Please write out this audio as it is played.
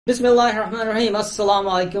Bismillahirrahmanirrahim. Assalamu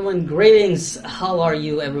alaikum and greetings. How are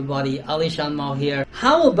you everybody? alishanmao here.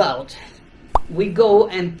 How about we go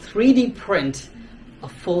and 3D print a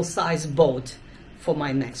full-size boat for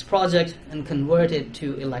my next project and convert it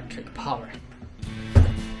to electric power.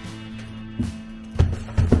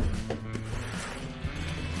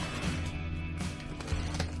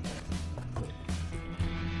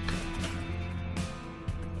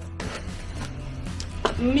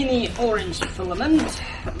 Mini orange filament,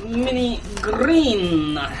 mini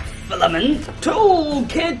green filament,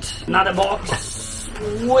 toolkit, another box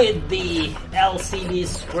with the LCD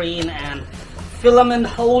screen and filament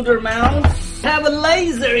holder mounts. Have a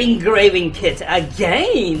laser engraving kit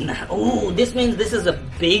again. Oh, this means this is a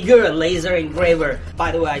bigger laser engraver.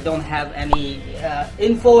 By the way, I don't have any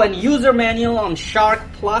info and user manual on Shark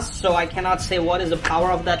Plus, so I cannot say what is the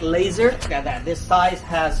power of that laser. Look at that, this size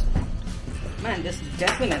has... Man, this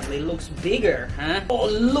definitely looks bigger, huh? Oh,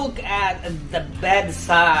 look at the bed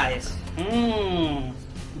size.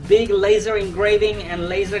 Big laser engraving and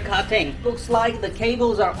laser cutting. Looks like the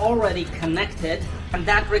cables are already connected, and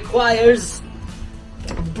that requires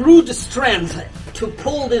brute strength to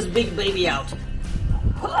pull this big baby out.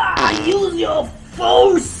 Use your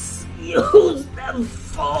force! Use the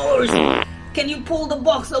force! Can you pull the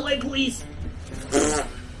box away, please?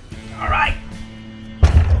 Alright.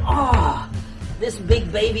 Oh. This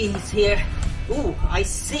big baby is here. Ooh, I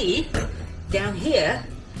see down here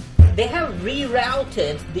they have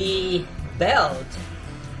rerouted the belt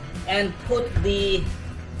and put the,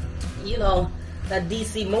 that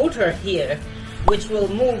DC motor here, which will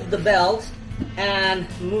move the belt and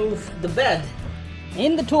move the bed.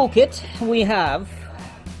 In the toolkit we have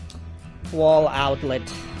wall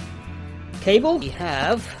outlet cable, we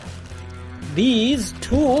have these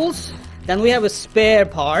tools, then we have a spare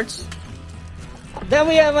parts. Then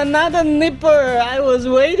we have another nipper, I was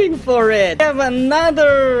waiting for it. We have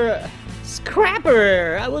another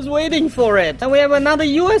scraper, I was waiting for it. And we have another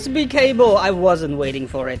USB cable, I wasn't waiting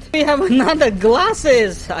for it. We have another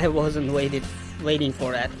glasses, I wasn't waiting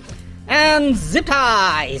for it. And zip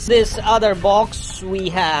ties. This other box we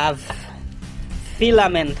have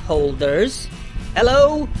filament holders.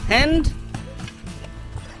 Hello, hand.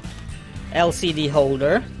 LCD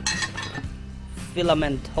holder.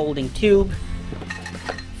 Filament holding tube.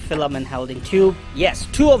 Filament holding tube. Yes,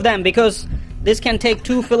 two of them, because this can take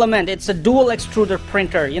two filament. It's a dual extruder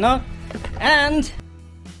printer, and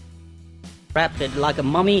wrapped it like a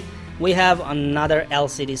mummy. We have another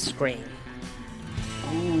LCD screen.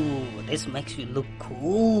 Ooh, this makes you look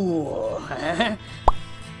cool.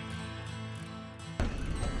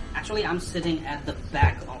 Actually, I'm sitting at the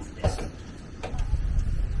back of this.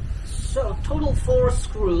 So total 4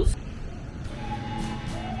 screws.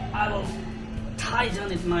 I will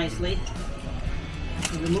tighten it nicely.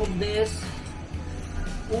 Remove this.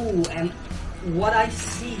 Ooh, and what I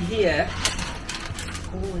see here,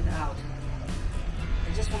 pull it out.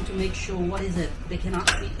 I just want to make sure, what is it? They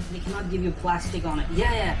cannot give you plastic on it.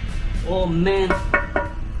 Yeah. Oh man,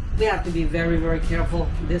 we have to be very, very careful.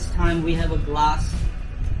 This time we have a glass.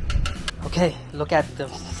 Okay, look at the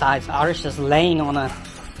size. Arish is laying on a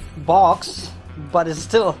box, but it's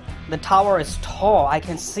still, the tower is tall. I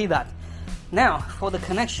can see that. Now, for the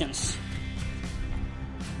connections,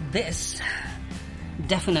 this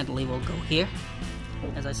definitely will go here.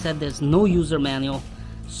 As I said, there's no user manual,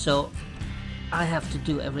 so I have to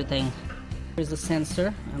do everything. Here's a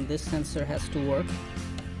sensor, and this sensor has to work.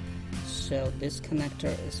 So this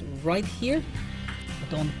connector is right here.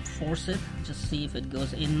 Don't force it, just see if it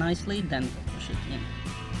goes in nicely, then push it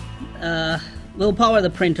in. We'll power the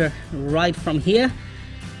printer right from here.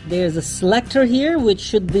 There's a selector here, which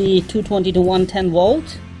should be 220 to 110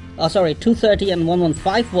 volt. 230 and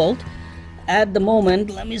 115 volt. At the moment,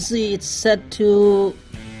 let me see, it's set to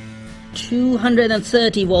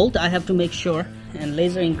 230 volt. I have to make sure. And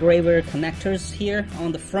laser engraver connectors here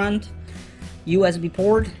on the front, USB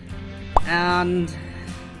port, and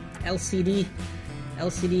LCD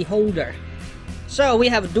holder. So we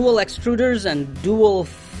have dual extruders and dual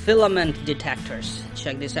filament detectors.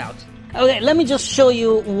 Check this out. Okay, let me just show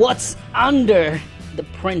you what's under the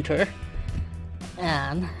printer,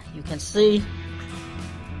 and you can see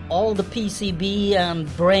all the PCB and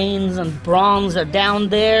brains and bronze are down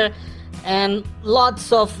there, and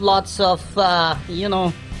lots of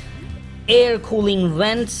air cooling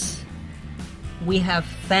vents. We have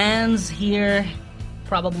fans here,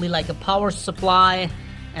 probably like a power supply,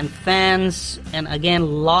 and fans, and again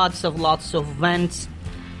lots of vents.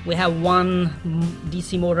 We have one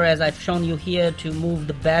DC motor, as I've shown you here, to move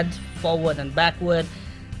the bed forward and backward,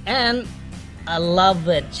 and I love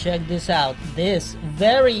it. Check this out. This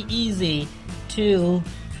very easy to,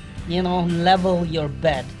 you know, level your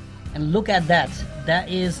bed. And look at that. That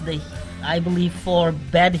is the, I believe, for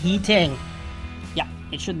bed heating. Yeah,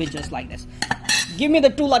 it should be just like this. Give me the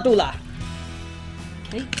tula.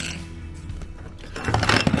 Okay.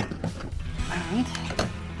 And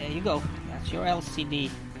there you go. That's your LCD.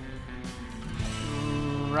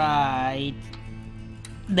 Right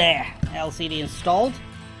there. LCD installed.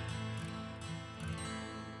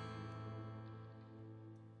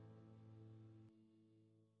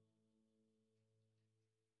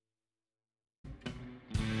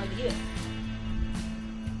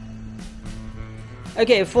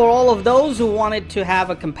 Okay, for all of those who wanted to have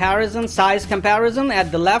a comparison, size comparison,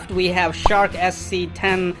 at the left we have Shark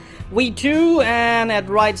SC10 V2 and at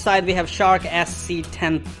right side we have Shark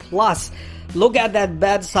SC10 Plus. Look at that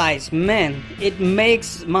bed size, man, it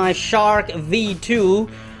makes my Shark V2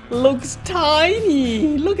 looks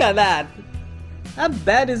tiny. Look at that. That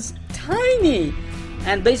bed is tiny.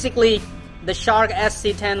 And basically the Shark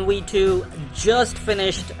SC10 V2 just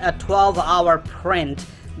finished a 12-hour print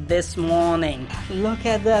this morning. Look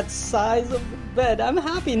at that size of the bed. I'm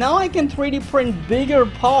happy. Now I can 3D print bigger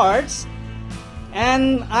parts,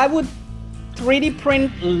 and I would 3D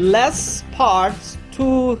print less parts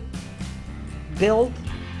to build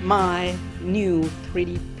my new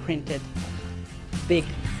 3D printed big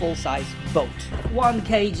full-size boat. 1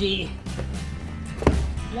 kg,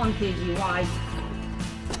 1 kg white,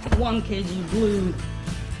 1 kg blue,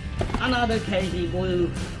 another kg blue,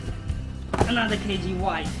 another kg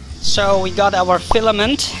white. So we got our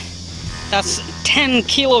filament. That's 10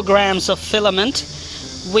 kilograms of filament,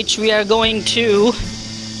 which we are going to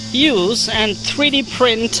use and 3D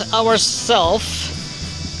print ourselves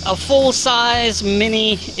a full-size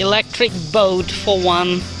mini electric boat for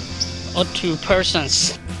 1 or 2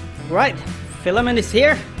 persons. Right, filament is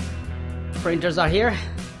here, printers are here.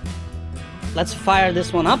 Let's fire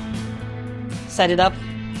this one up, set it up,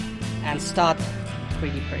 and start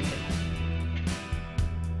 3D printing.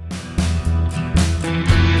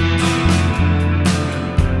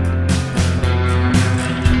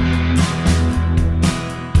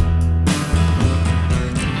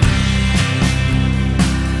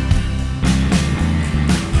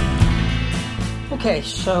 Okay,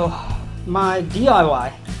 so my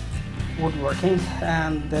DIY woodworking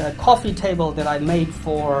and the coffee table that I made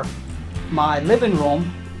for my living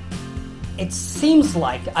room, it seems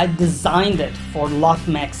like I designed it for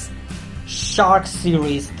Lotmaxx Shark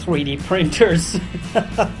series 3D printers.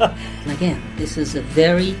 And again, this is a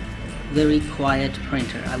very, very quiet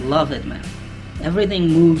printer. I love it, man. Everything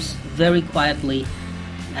moves very quietly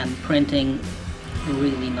and printing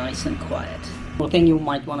really nice and quiet. One thing you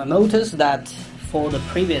might want to notice that for the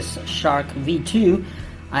previous Shark V2,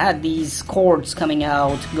 I had these cords coming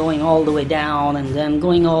out, going all the way down and then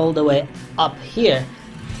going all the way up here.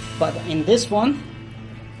 But in this one,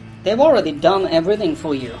 they've already done everything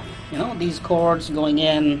for you. You know, these cords going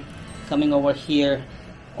in, coming over here,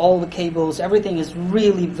 all the cables, everything is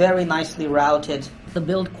really very nicely routed. The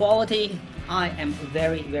build quality, I am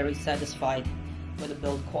very, very satisfied with the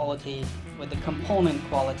build quality, with the component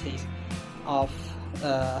qualities of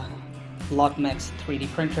Lotmaxx 3D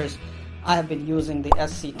printers. I have been using the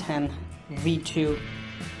SC10 V2.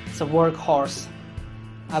 It's a workhorse.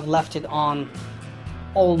 I've left it on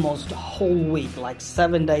almost a whole week, like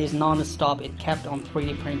 7 days non-stop. It kept on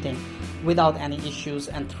 3D printing without any issues,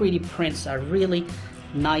 and 3D prints are really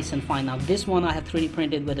nice and fine. Now this one I have 3D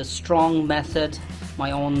printed with a strong method,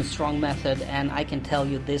 my own strong method, and I can tell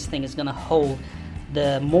you this thing is gonna hold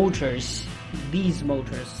the motors, these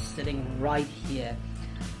motors sitting right here.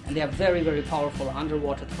 And they are very, very powerful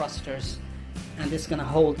underwater thrusters, and this is gonna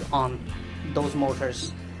hold on those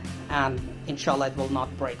motors, and inshallah it will not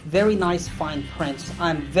break. Very nice fine prints.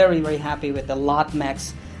 I'm very, very happy with the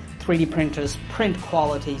Lotmaxx 3D printers print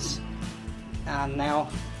qualities. And now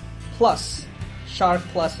Plus, Shark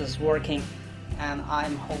Plus is working, and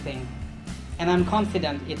I'm hoping and I'm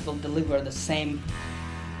confident it will deliver the same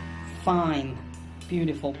fine,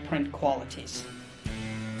 beautiful print qualities.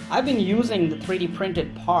 I've been using the 3D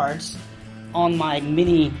printed parts on my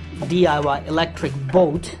mini DIY electric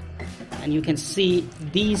boat, and you can see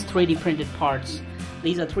these 3D printed parts.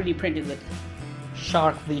 These are 3D printed with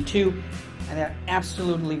Shark V2, and they're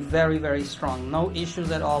absolutely very, very strong. No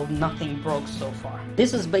issues at all, nothing broke so far.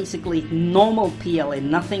 This is basically normal PLA,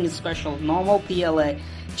 nothing special, normal PLA,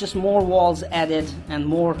 just more walls added and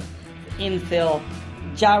more infill,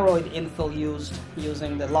 gyroid infill used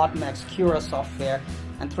using the Lotmaxx Cura software,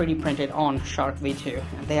 and 3D printed on Shark V2,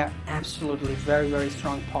 and they are absolutely very, very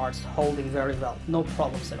strong parts, holding very well, no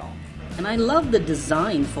problems at all. And I love the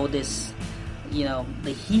design for this, you know,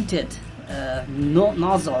 the heated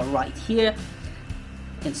nozzle right here.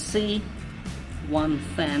 You can see one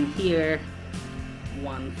fan here,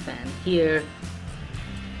 one fan here,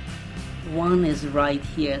 one is right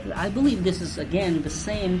here. I believe this is again the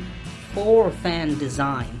same 4-fan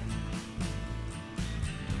design.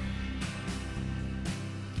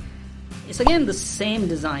 It's again the same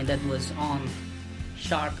design that was on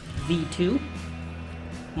Shark V2.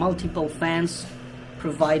 Multiple fans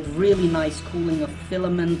provide really nice cooling of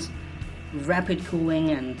filament, rapid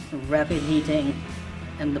cooling and rapid heating,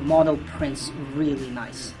 and the model prints really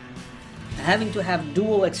nice. Having to have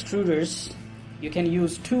dual extruders, you can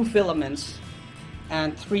use 2 filaments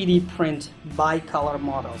and 3D print bicolor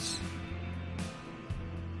models.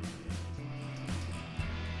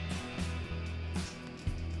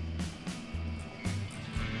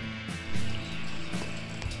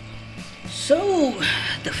 So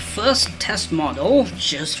the first test model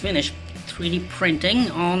just finished 3D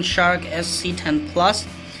printing on Shark SC10 Plus,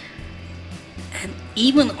 and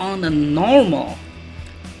even on a normal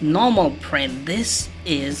print, this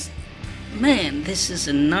is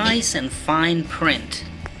a nice and fine print.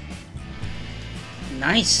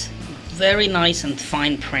 Nice, very nice and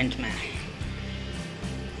fine print, man.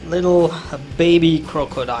 Little baby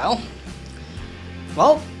crocodile.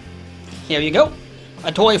 Well, here you go,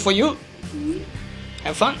 a toy for you.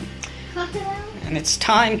 Have fun. Crocodile? And it's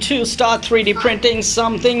time to start 3D printing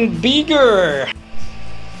something bigger.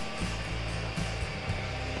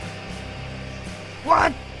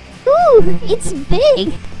 What? Ooh, it's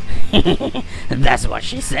big. That's what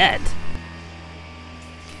she said.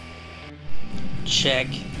 Check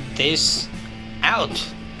this out.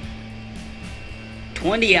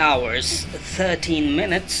 20 hours, 13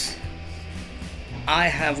 minutes. I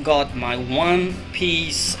have got my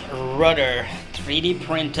one-piece rudder 3D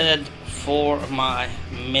printed for my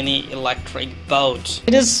mini electric boat.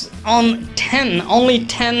 It is on 10, only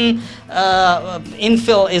 10,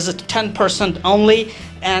 infill is 10% only,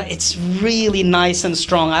 and it's really nice and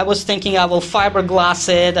strong. I was thinking I will fiberglass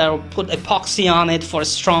it, I'll put epoxy on it for a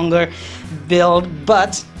stronger build,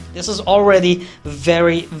 but this is already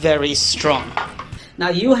very, very strong. Now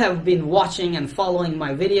you have been watching and following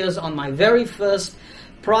my videos on my very first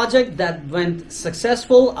project that went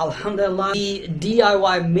successful, alhamdulillah, the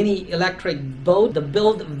DIY mini electric boat, the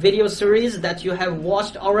build video series that you have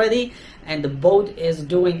watched already, and the boat is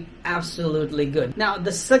doing absolutely good. Now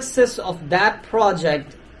the success of that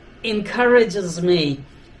project encourages me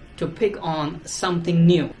to pick on something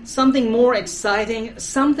new, something more exciting,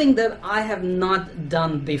 something that I have not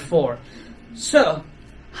done before. So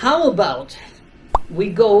how about we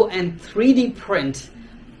go and 3D print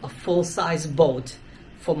a full-size boat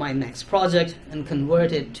for my next project and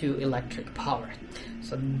convert it to electric power.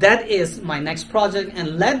 So that is my next project,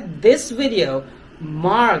 and let this video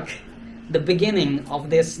mark the beginning of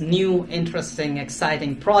this new, interesting,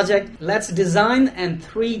 exciting project. Let's design and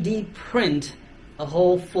 3D print a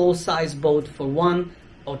whole full-size boat for 1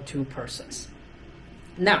 or 2 persons.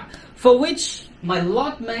 Now, for which my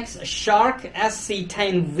Lotmaxx Shark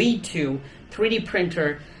SC10 V2 3D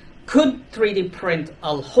printer could 3D print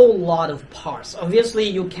a whole lot of parts. Obviously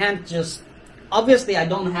you can't just, obviously I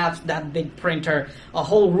don't have that big printer, a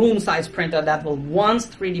whole room size printer that will once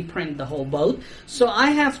 3D print the whole boat. So I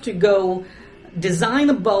have to go design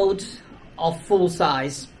a boat of full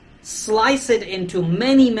size, slice it into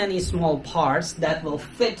many small parts that will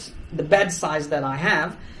fit the bed size that I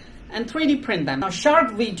have, and 3D print them. Now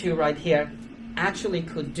Shark V2 right here actually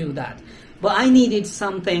could do that, but I needed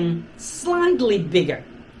something slightly bigger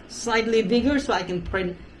so I can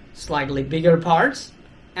print slightly bigger parts,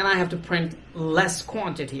 and I have to print less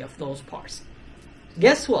quantity of those parts.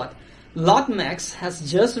 Guess what? Lotmaxx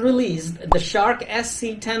has just released the Shark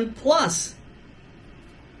SC10 Plus.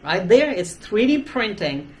 Right there, it's 3D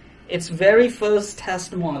printing its very first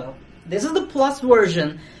test model. This is the Plus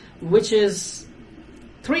version, which is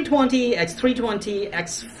 320 x 320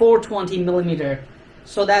 x 420 millimeter.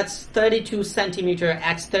 So that's 32 centimeter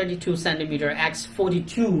x 32 centimeter x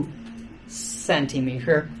 42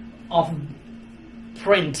 centimeter of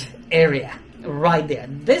print area right there.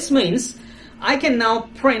 This means I can now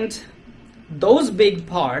print those big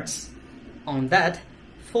parts on that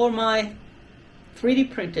for my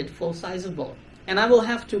 3D printed full-size boat. And I will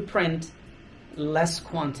have to print less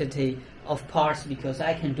quantity of parts because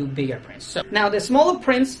I can do bigger prints. So now the smaller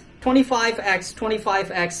prints, 25x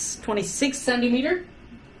 25x 26 centimeter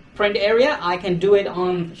print area, I can do it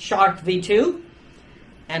on Shark V2,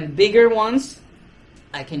 and bigger ones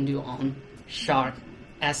I can do on Shark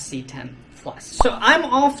SC10 So I'm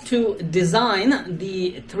off to design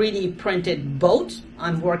the 3D printed boat.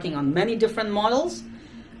 I'm working on many different models.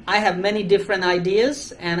 I have many different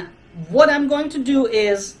ideas, and what I'm going to do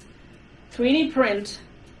is 3D print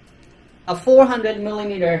a 400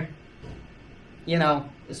 millimeter,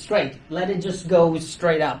 straight. Let it just go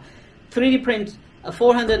straight up. 3D print a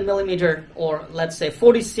 400 millimeter, or let's say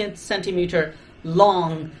 40 centimeter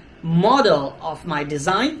long model of my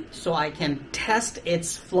design, so I can test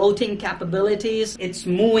its floating capabilities, its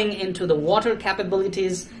moving into the water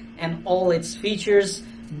capabilities, and all its features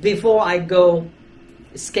before I go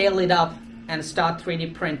scale it up and start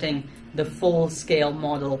 3D printing the full scale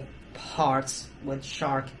model parts with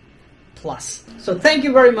Shark Plus. So thank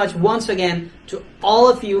you very much once again to all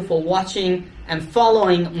of you for watching and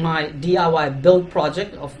following my DIY build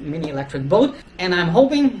project of mini electric boat, and I'm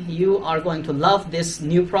hoping you are going to love this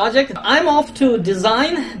new project. I'm off to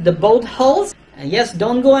design the boat hulls, and yes,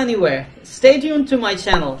 don't go anywhere. Stay tuned to my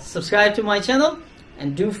channel, subscribe to my channel,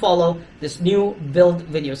 and do follow this new build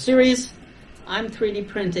video series. I'm 3D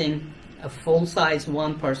printing a full-size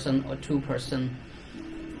 1-person or 2-person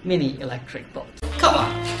mini electric boat. Come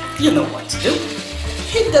on, you know what to do.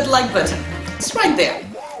 Hit that like button. It's right there.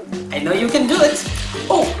 I know you can do it.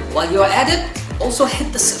 Oh, while you're at it, also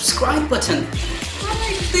hit the subscribe button.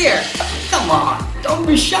 Right there. Come on, don't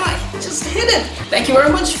be shy. Just hit it. Thank you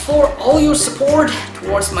very much for all your support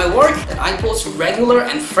towards my work, that I post regular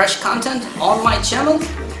and fresh content on my channel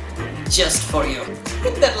just for you.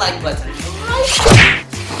 Hit that like button. Right?